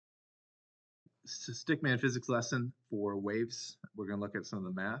StickMan physics lesson for waves. We're going to look at some of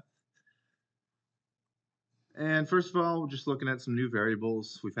the math. And first of all, we're just looking at some new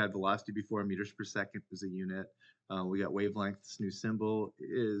variables. We've had velocity before, meters per second is a unit. We got wavelength. This new symbol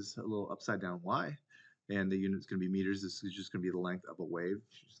is a little upside down y, and the unit's going to be meters. This is just going to be the length of a wave.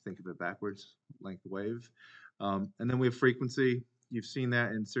 Just think of it backwards, length of wave. And then we have frequency. You've seen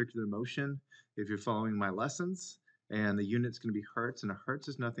that in circular motion if you're following my lessons. And the unit's going to be hertz, and a hertz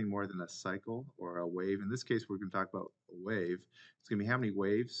is nothing more than a cycle or a wave. In this case, we're going to talk about a wave. It's going to be how many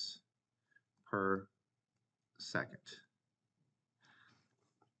waves per second.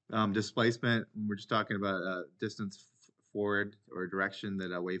 Displacement, when we're just talking about distance forward or direction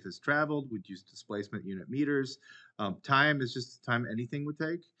that a wave has traveled, we'd use displacement unit meters. Time is just the time anything would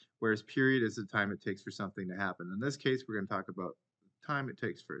take, whereas period is the time it takes for something to happen. In this case, we're going to talk about time it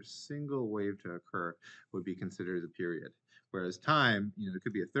takes for a single wave to occur would be considered a period. Whereas time, it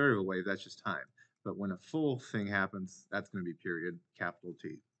could be a third of a wave, that's just time. But when a full thing happens, that's going to be period, capital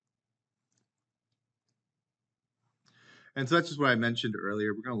T. And so that's just what I mentioned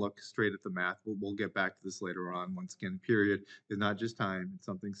earlier. We're going to look straight at the math. We'll get back to this later on. Once again, period is not just time. It's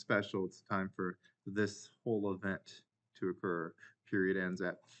something special. It's time for this whole event to occur. Period ends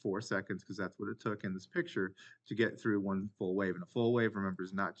at 4 seconds because that's what it took in this picture to get through one full wave. And a full wave, remember,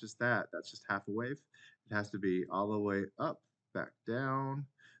 is not just that. That's just half a wave. It has to be all the way up, back down,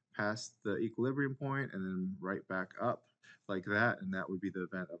 past the equilibrium point, and then right back up like that. And that would be the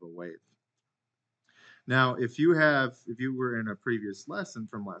event of a wave. Now, if you were in a previous lesson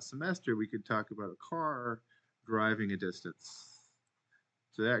from last semester, we could talk about a car driving a distance.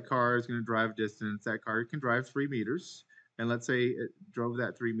 So that car is going to drive a distance. That car can drive 3 meters. And let's say it drove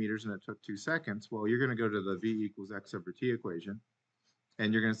that 3 meters and it took 2 seconds. Well, you're going to go to the v equals x over t equation.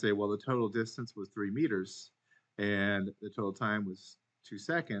 And you're going to say, well, the total distance was 3 meters. And the total time was 2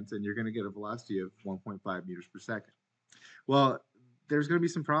 seconds. And you're going to get a velocity of 1.5 meters per second. Well, there's going to be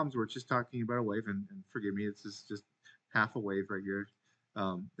some problems where it's just talking about a wave, and forgive me, it's just half a wave right here,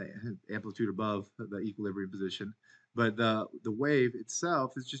 the amplitude above the equilibrium position. But the wave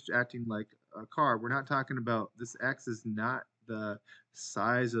itself is just acting like a car. We're not talking about, this x is not the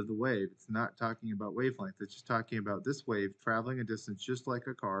size of the wave. It's not talking about wavelength. It's just talking about this wave traveling a distance just like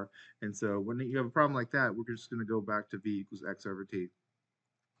a car. And so when you have a problem like that, we're just going to go back to v equals x over t.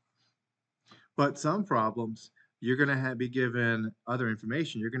 But some problems, you're going to be given other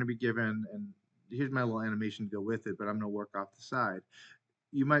information. You're going to be given, and here's my little animation to go with it, but I'm going to work off the side.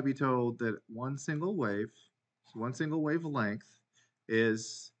 You might be told that one single wavelength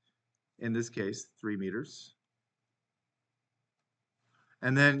is, in this case, 3 meters.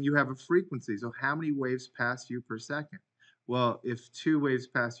 And then you have a frequency. So how many waves pass you per second? Well, if 2 waves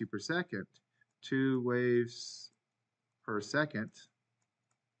pass you per second, 2 waves per second,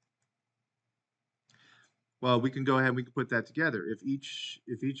 well, we can go ahead and we can put that together. If each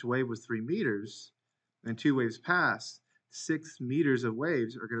wave was 3 meters and 2 waves pass, 6 meters of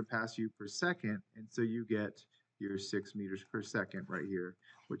waves are going to pass you per second. And so you get your 6 meters per second right here,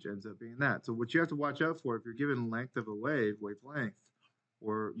 which ends up being that. So what you have to watch out for, if you're given length of a wavelength,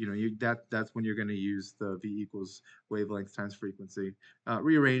 or that's when you're going to use the v equals wavelength times frequency,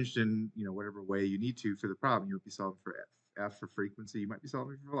 rearranged in whatever way you need to for the problem. You'll be solving for F for frequency, you might be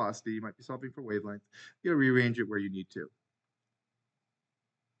solving for velocity, you might be solving for wavelength. You'll rearrange it where you need to.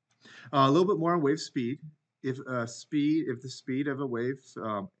 A little bit more on wave speed. If the speed of a wave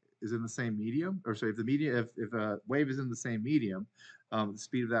is in the same medium, or sorry, if a wave is in the same medium, the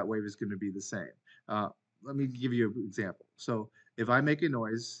speed of that wave is going to be the same. Let me give you an example. So if I make a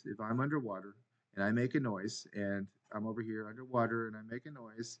noise, if I'm underwater and I make a noise, and I'm over here underwater and I make a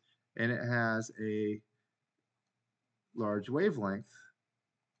noise, and it has a large wavelength,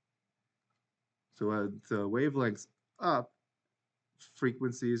 so the wavelength's up,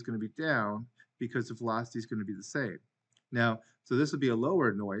 frequency is going to be down because the velocity is going to be the same. Now, so this would be a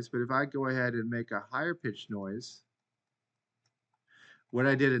lower noise, but if I go ahead and make a higher pitched noise, what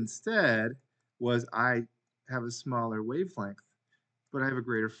I did instead was I have a smaller wavelength, but I have a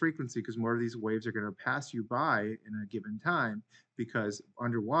greater frequency because more of these waves are going to pass you by in a given time, because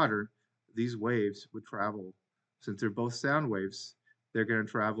underwater, these waves would travel, since they're both sound waves, they're going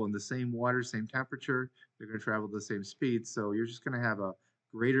to travel in the same water, same temperature, they're going to travel the same speed, so you're just going to have a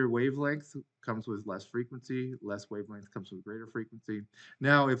greater wavelength comes with less frequency, less wavelength comes with greater frequency.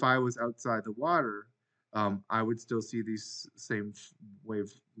 Now, if I was outside the water, I would still see these same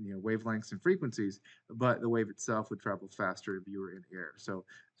wavelengths and frequencies, but the wave itself would travel faster if you were in air. So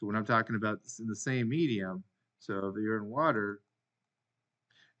when I'm talking about in the same medium, so if you're in water,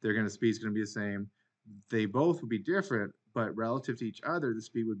 speed's going to be the same. they both would be different, but relative to each other, the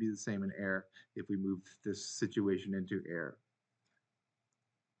speed would be the same in air if we move this situation into air.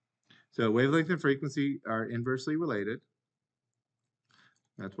 So wavelength and frequency are inversely related.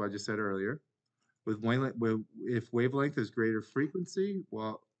 That's what I just said earlier. If wavelength is greater frequency,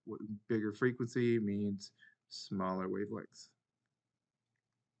 well, bigger frequency means smaller wavelengths.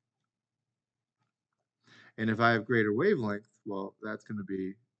 And if I have greater wavelength, well, that's going to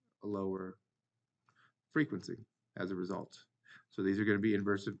be a lower frequency as a result. So these are going to be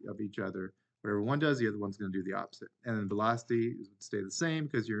inverse of each other. Whatever one does, the other one's going to do the opposite. And then velocity would stay the same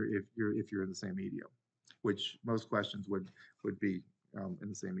because if you're in the same medium, which most questions would be in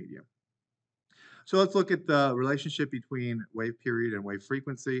the same medium. So let's look at the relationship between wave period and wave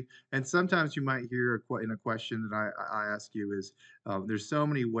frequency. And sometimes you might hear in a question that I ask you is, there's so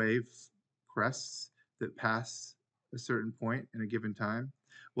many wave crests that pass a certain point in a given time.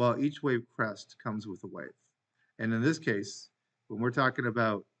 Well, each wave crest comes with a wave. And in this case, when we're talking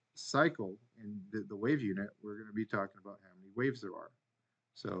about cycle in the wave unit, we're going to be talking about how many waves there are.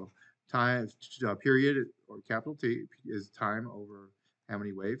 So time period, or capital T, is time over how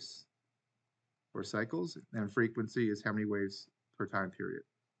many waves or cycles, and frequency is how many waves per time period.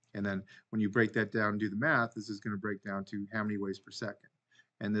 And then when you break that down and do the math, this is going to break down to how many waves per second.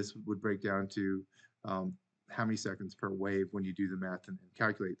 And this would break down to how many seconds per wave when you do the math and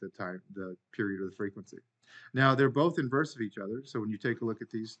calculate the time, the period, or the frequency. Now, they're both inverse of each other. So when you take a look at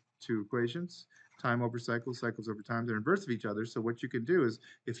these two equations, time over cycles, cycles over time, they're inverse of each other. So what you can do is,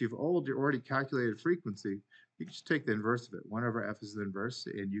 if you've already calculated frequency, you can just take the inverse of it. 1 over f is the inverse,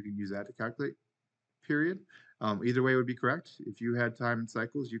 and you can use that to calculate period. Either way would be correct. If you had time and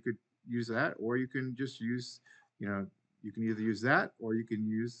cycles, you could use that, or you can just use, you can either use that or you can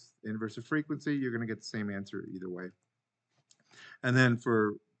use the inverse of frequency. You're going to get the same answer either way. And then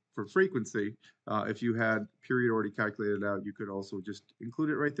for frequency, if you had period already calculated out, you could also just include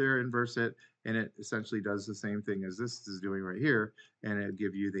it right there, inverse it, and it essentially does the same thing as this is doing right here, and it'll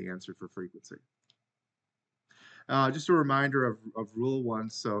give you the answer for frequency. Just a reminder of rule 1.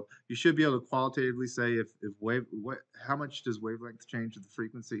 So you should be able to qualitatively say how much does wavelength change if the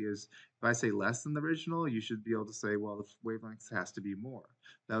frequency is, if I say less than the original, you should be able to say, well, the wavelength has to be more.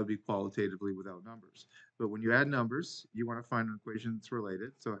 That would be qualitatively without numbers. But when you add numbers, you want to find an equation that's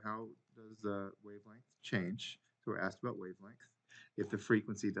related. So how does the wavelength change? So we're asked about wavelength if the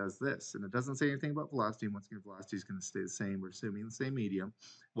frequency does this. And it doesn't say anything about velocity. Once again, velocity is going to stay the same. We're assuming the same medium.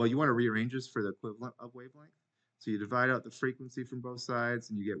 Well, you want to rearrange this for the equivalent of wavelength. So you divide out the frequency from both sides,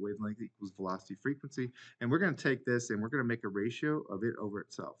 and you get wavelength equals velocity frequency. And we're going to take this, and we're going to make a ratio of it over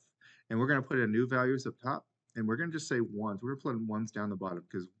itself. And we're going to put in new values up top, and we're going to just say ones. We're going to put in ones down the bottom,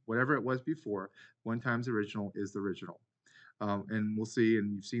 because whatever it was before, 1 times the original is the original. And we'll see,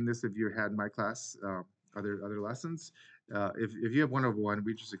 and you've seen this if you had my class, other lessons. If you have 1 over 1,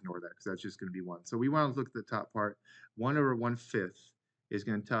 we just ignore that, because that's just going to be 1. So we want to look at the top part. 1 over 1/5 is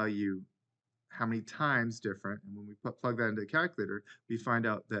going to tell you how many times different, and when we plug that into the calculator, we find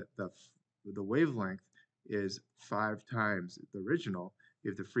out that the wavelength is 5 times the original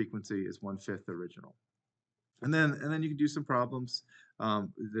if the frequency is 1/5 the original. And then you can do some problems.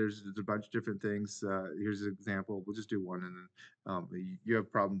 There's a bunch of different things. Here's an example. We'll just do one, and then you have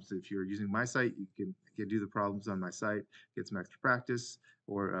problems. If you're using my site, you can do the problems on my site, get some extra practice,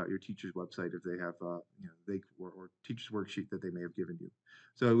 or your teacher's website if they have or teacher's worksheet that they may have given you.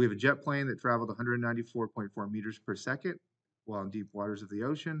 So we have a jet plane that traveled 194.4 meters per second while in deep waters of the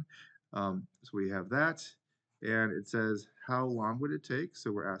ocean. So we have that, and it says how long would it take?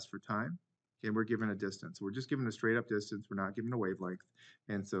 So we're asked for time. And we're given a distance. We're just given a straight up distance. We're not given a wavelength.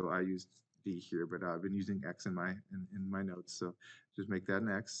 And so I used D here, but I've been using X in my notes. So just make that an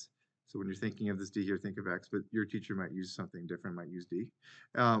X. So when you're thinking of this D here, think of X, but your teacher might use something different, might use D.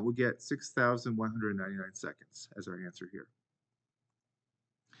 We'll get 6,199 seconds as our answer here.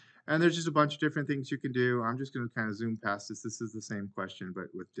 And there's just a bunch of different things you can do. I'm just going to kind of zoom past this. This is the same question, but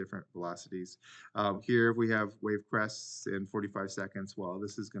with different velocities. Here we have wave crests in 45 seconds. Well,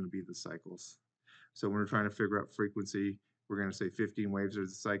 this is going to be the cycles. So when we're trying to figure out frequency, we're going to say 15 waves are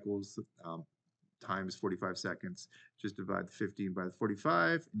the cycles. Time is 45 seconds. Just divide the 15 by the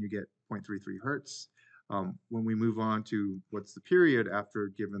 45, and you get 0.33 hertz. When we move on to what's the period after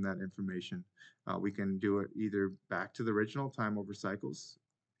given that information, we can do it either back to the original time over cycles,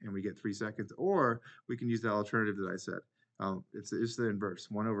 and we get 3 seconds, or we can use the alternative that I said. It's the inverse.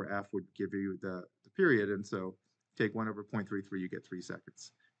 1 over f would give you the period, and so take 1 over 0.33, you get 3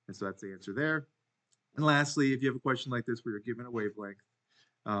 seconds. And so that's the answer there. And lastly, if you have a question like this where you're given a wavelength,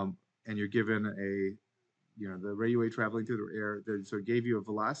 and you're given the radio wave traveling through the air, so it gave you a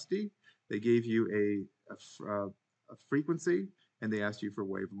velocity, They gave you a frequency, and they asked you for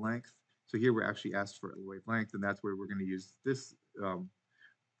wavelength. So here we're actually asked for a wavelength, and that's where we're going to use this.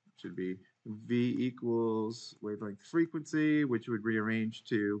 Should be V equals wavelength frequency, which would rearrange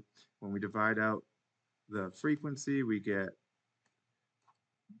to, when we divide out the frequency, we get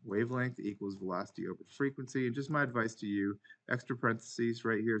wavelength equals velocity over frequency. And just my advice to you, extra parentheses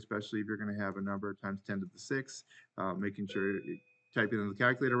right here, especially if you're going to have a number times 10 to the 6, making sure you type it in the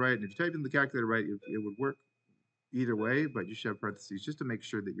calculator right. And if you type in the calculator right, it would work either way, but you should have parentheses just to make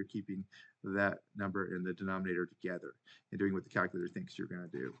sure that you're keeping that number in the denominator together and doing what the calculator thinks you're going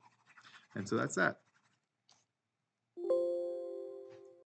to do. And so that's that.